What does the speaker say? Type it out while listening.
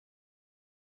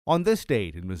On this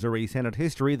date in Missouri Senate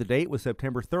history, the date was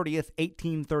September 30th,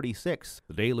 1836.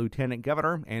 The day Lieutenant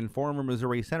Governor and former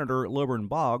Missouri Senator Lilburn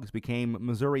Boggs became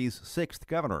Missouri's 6th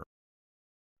governor.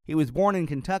 He was born in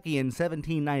Kentucky in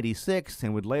 1796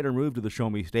 and would later move to the Show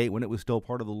Me State when it was still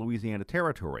part of the Louisiana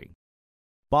Territory.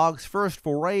 Boggs' first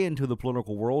foray into the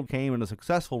political world came in a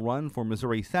successful run for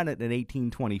Missouri Senate in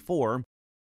 1824.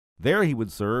 There he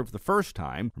would serve the first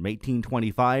time from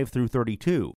 1825 through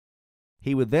 32.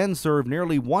 He would then serve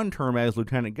nearly one term as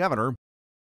lieutenant governor.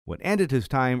 What ended his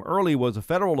time early was a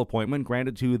federal appointment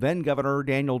granted to then-Governor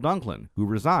Daniel Dunklin, who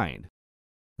resigned.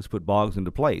 This put Boggs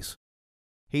into place.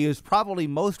 He is probably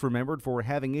most remembered for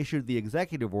having issued the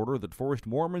executive order that forced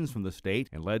Mormons from the state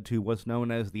and led to what's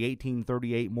known as the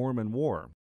 1838 Mormon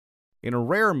War. In a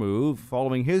rare move,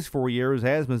 following his 4 years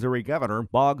as Missouri governor,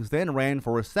 Boggs then ran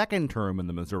for a second term in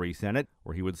the Missouri Senate,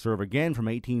 where he would serve again from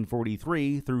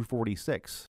 1843 through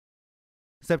 46.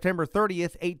 September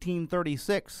 30th,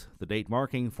 1836, the date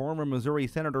marking former Missouri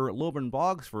Senator Lilburn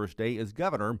Boggs' first day as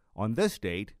governor on this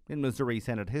date in Missouri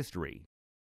Senate history.